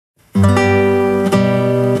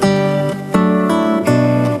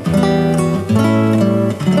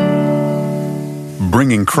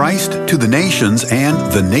bringing Christ to the nations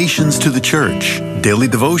and the nations to the church. Daily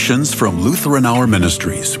devotions from Lutheran Hour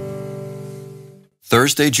Ministries.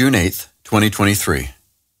 Thursday, June 8th, 2023.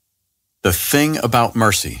 The Thing About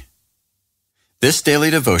Mercy. This daily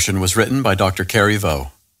devotion was written by Dr. Carrie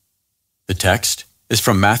Vo. The text is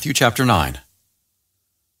from Matthew chapter 9.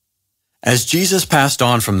 As Jesus passed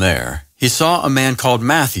on from there, he saw a man called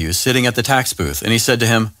Matthew sitting at the tax booth, and he said to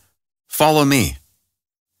him, "Follow me."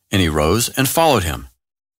 And he rose and followed him.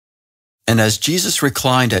 And as Jesus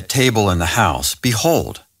reclined at table in the house,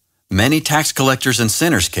 behold, many tax collectors and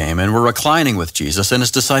sinners came and were reclining with Jesus and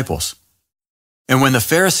his disciples. And when the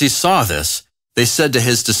Pharisees saw this, they said to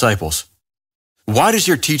his disciples, "Why does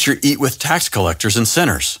your teacher eat with tax collectors and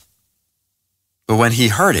sinners?" But when he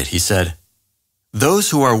heard it, he said,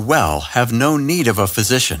 "Those who are well have no need of a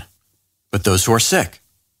physician, but those who are sick.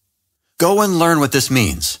 Go and learn what this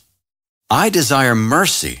means. I desire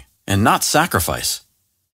mercy and not sacrifice,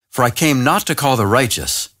 for I came not to call the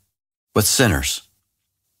righteous, but sinners."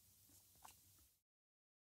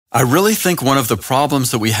 I really think one of the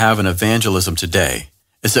problems that we have in evangelism today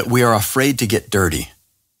is that we are afraid to get dirty.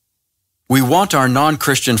 We want our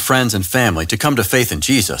non-Christian friends and family to come to faith in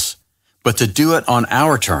Jesus, but to do it on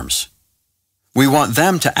our terms. We want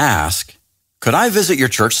them to ask, "Could I visit your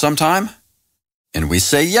church sometime?" And we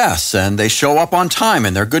say yes, and they show up on time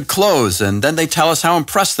in their good clothes, and then they tell us how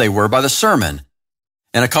impressed they were by the sermon.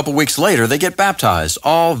 And a couple weeks later, they get baptized,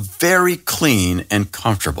 all very clean and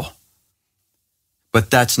comfortable. But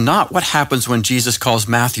that's not what happens when Jesus calls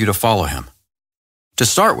Matthew to follow him. To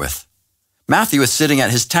start with, Matthew is sitting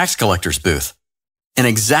at his tax collector's booth, in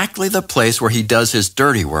exactly the place where he does his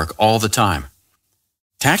dirty work all the time.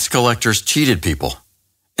 Tax collectors cheated people,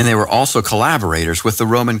 and they were also collaborators with the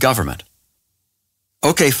Roman government.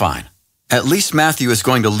 Okay, fine. At least Matthew is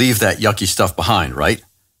going to leave that yucky stuff behind, right?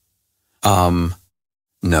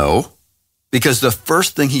 No. Because the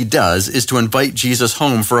first thing he does is to invite Jesus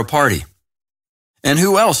home for a party. And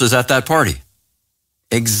who else is at that party?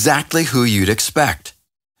 Exactly who you'd expect.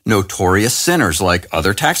 Notorious sinners like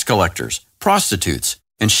other tax collectors, prostitutes,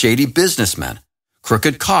 and shady businessmen,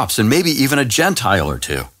 crooked cops, and maybe even a Gentile or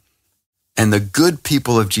two. And the good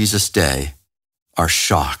people of Jesus' day are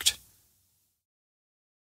shocked.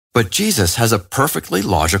 But Jesus has a perfectly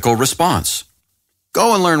logical response.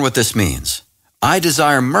 Go and learn what this means. I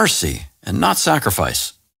desire mercy and not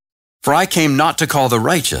sacrifice, for I came not to call the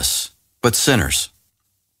righteous, but sinners.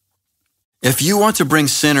 If you want to bring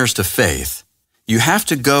sinners to faith, you have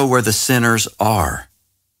to go where the sinners are.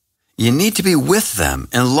 You need to be with them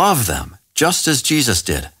and love them, just as Jesus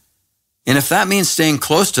did. And if that means staying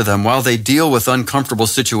close to them while they deal with uncomfortable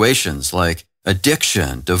situations like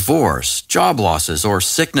addiction, divorce, job losses, or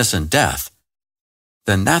sickness and death,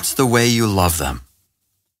 then that's the way you love them.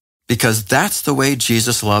 Because that's the way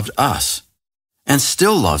Jesus loved us, and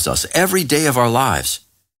still loves us every day of our lives.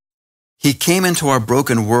 He came into our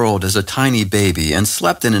broken world as a tiny baby and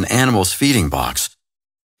slept in an animal's feeding box.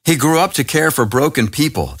 He grew up to care for broken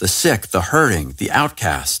people, the sick, the hurting, the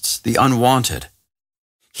outcasts, the unwanted.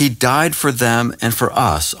 He died for them and for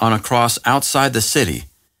us on a cross outside the city,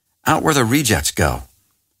 out where the rejects go.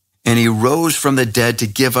 And he rose from the dead to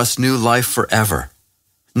give us new life forever.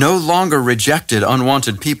 No longer rejected,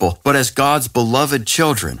 unwanted people, but as God's beloved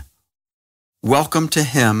children. Welcome to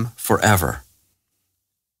him forever.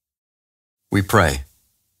 We pray,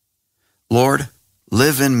 Lord,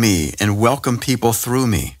 live in me and welcome people through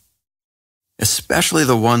me, especially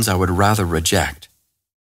the ones I would rather reject.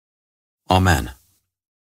 Amen.